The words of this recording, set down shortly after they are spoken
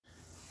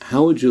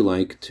How would you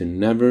like to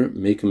never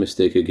make a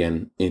mistake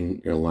again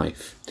in your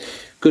life?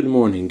 Good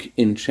morning.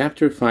 In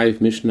chapter 5,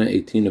 Mishnah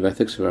 18 of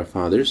Ethics of Our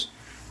Fathers,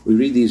 we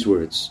read these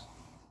words.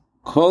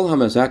 Kol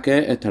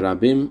hamazakeh et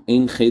harabim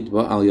ein chet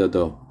ba al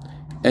yado.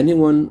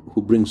 Anyone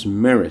who brings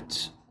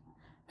merit,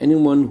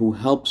 anyone who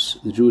helps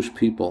the Jewish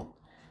people,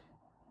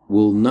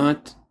 will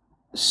not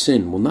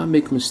sin, will not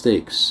make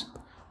mistakes.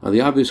 Now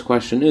the obvious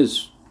question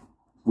is,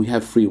 we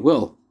have free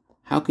will.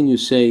 How can you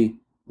say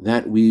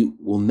that we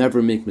will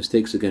never make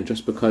mistakes again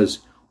just because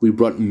we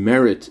brought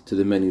merit to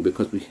the many,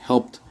 because we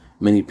helped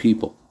many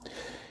people?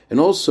 And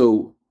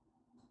also,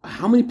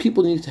 how many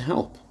people need to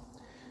help?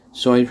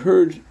 So I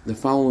heard the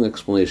following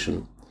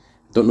explanation.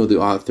 I don't know the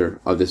author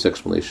of this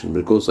explanation, but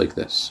it goes like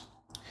this.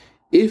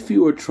 If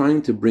you are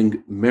trying to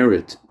bring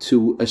merit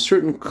to a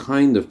certain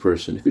kind of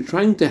person, if you're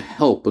trying to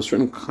help a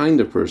certain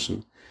kind of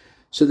person,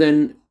 so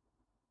then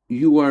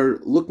you are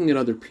looking at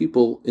other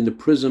people in the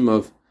prism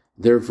of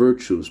their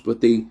virtues,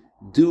 what they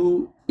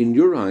do in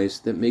your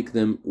eyes that make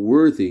them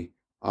worthy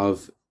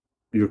of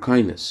your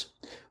kindness.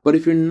 But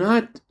if you're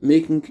not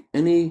making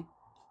any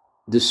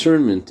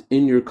discernment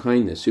in your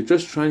kindness, you're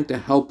just trying to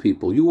help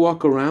people, you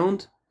walk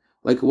around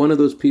like one of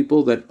those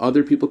people that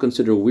other people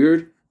consider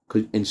weird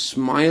and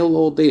smile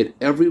all day at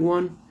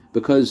everyone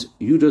because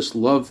you just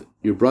love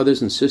your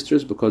brothers and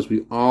sisters because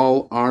we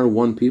all are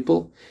one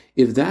people.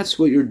 If that's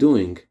what you're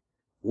doing,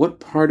 what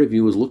part of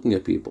you is looking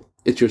at people?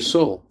 It's your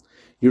soul.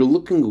 You're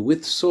looking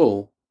with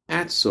soul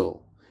at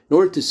soul. In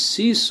order to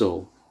see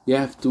soul, you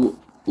have to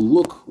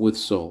look with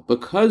soul.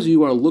 Because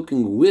you are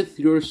looking with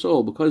your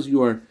soul, because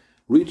you are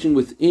reaching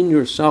within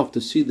yourself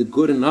to see the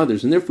good in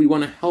others, and therefore you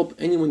want to help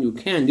anyone you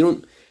can. You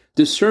don't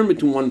discern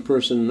between one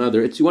person and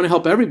another. You want to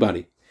help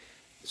everybody.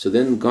 So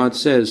then God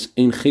says,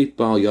 Ein chet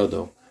ba'al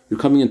yado. You're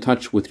coming in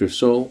touch with your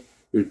soul.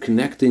 You're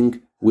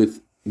connecting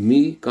with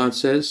me, God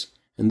says,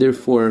 and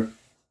therefore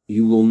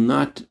you will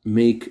not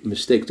make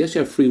mistakes. Yes,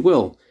 you have free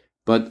will,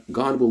 but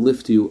God will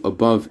lift you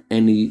above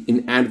any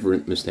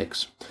inadvertent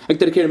mistakes. I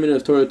dedicate a minute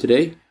of Torah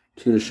today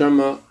to the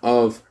neshama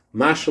of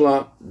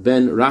Mashala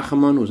ben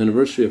Rachaman, whose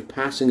anniversary of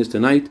passing is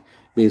tonight.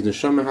 May his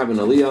neshama have an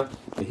aliyah.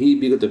 May he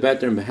be good to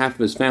better on behalf of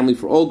his family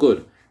for all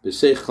good.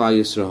 B'seich Klal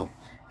Yisrael.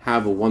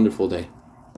 Have a wonderful day.